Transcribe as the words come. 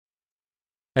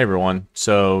Hey everyone.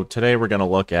 So today we're going to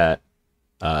look at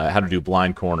how to do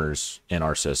blind corners in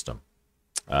our system.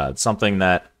 It's something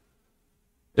that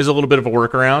is a little bit of a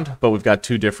workaround, but we've got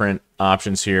two different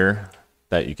options here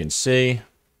that you can see.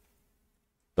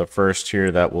 The first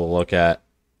here that we'll look at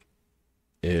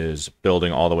is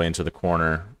building all the way into the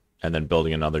corner and then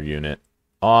building another unit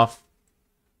off.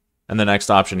 And the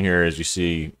next option here is you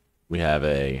see we have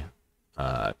a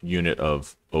unit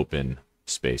of open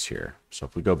space here. So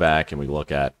if we go back and we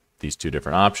look at these two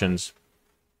different options,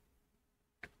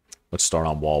 let's start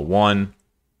on wall 1.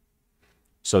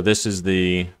 So this is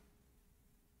if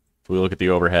we look at the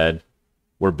overhead,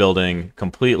 we're building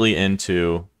completely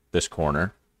into this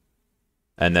corner,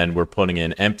 and then we're putting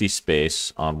in empty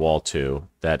space on wall 2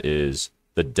 that is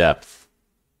the depth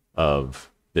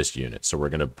of this unit. So we're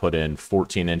going to put in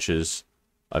 14 inches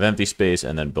of empty space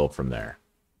and then build from there.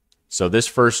 So this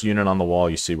first unit on the wall,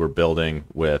 you see we're building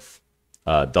with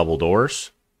double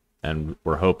doors, and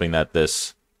we're hoping that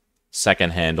this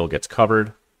second handle gets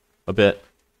covered a bit.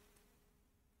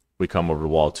 We come over to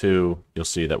wall 2, you'll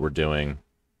see that we're doing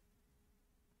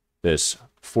this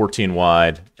 14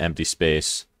 wide empty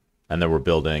space, and then we're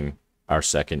building our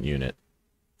second unit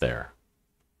there.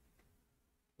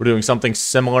 We're doing something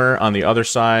similar on the other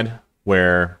side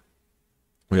where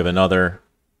we have another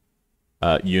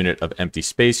unit of empty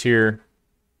space here.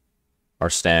 Our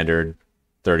standard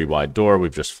 30 wide door,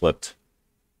 we've just flipped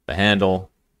the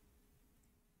handle.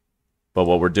 But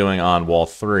what we're doing on wall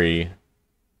 3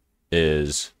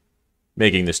 is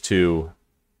making this two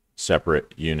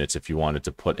separate units if you wanted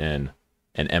to put in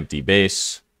an empty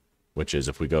base, which is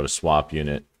if we go to swap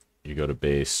unit, you go to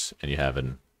base and you have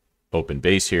an open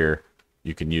base here,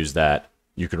 you can use that.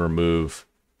 You can remove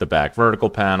the back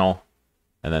vertical panel,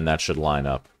 and then that should line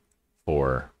up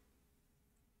for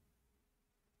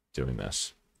doing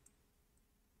this.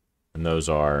 And those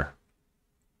are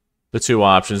the two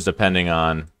options depending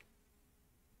on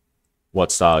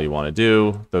what style you want to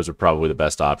do. Those are probably the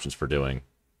best options for doing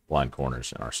blind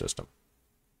corners in our system.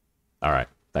 All right,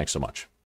 thanks so much.